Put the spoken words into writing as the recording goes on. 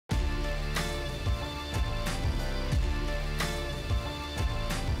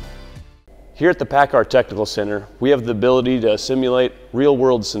Here at the PACCAR Technical Center, we have the ability to simulate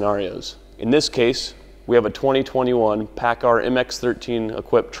real-world scenarios. In this case, we have a 2021 PACCAR MX-13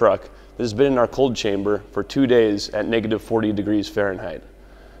 equipped truck that has been in our cold chamber for 2 days at -40 degrees Fahrenheit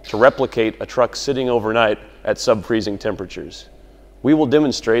to replicate a truck sitting overnight at sub-freezing temperatures. We will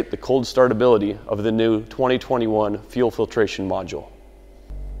demonstrate the cold start ability of the new 2021 fuel filtration module.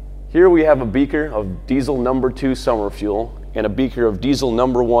 Here we have a beaker of diesel number 2 summer fuel and a beaker of diesel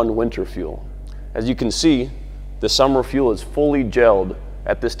number 1 winter fuel. As you can see, the summer fuel is fully gelled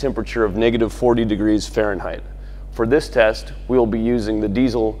at this temperature of -40 degrees Fahrenheit. For this test, we will be using the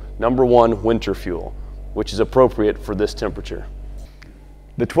diesel number 1 winter fuel, which is appropriate for this temperature.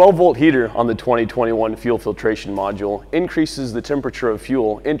 The 12-volt heater on the 2021 fuel filtration module increases the temperature of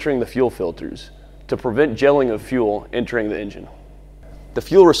fuel entering the fuel filters to prevent gelling of fuel entering the engine. The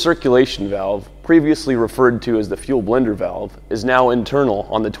fuel recirculation valve, previously referred to as the fuel blender valve, is now internal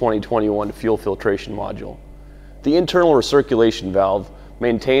on the 2021 fuel filtration module. The internal recirculation valve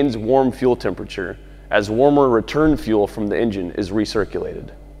maintains warm fuel temperature as warmer return fuel from the engine is recirculated.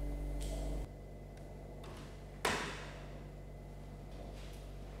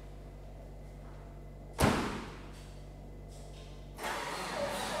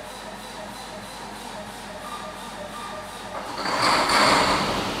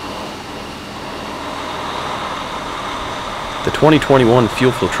 The 2021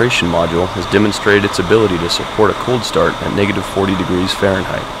 fuel filtration module has demonstrated its ability to support a cold start at -40 degrees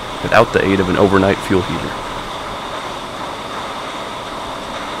Fahrenheit without the aid of an overnight fuel heater.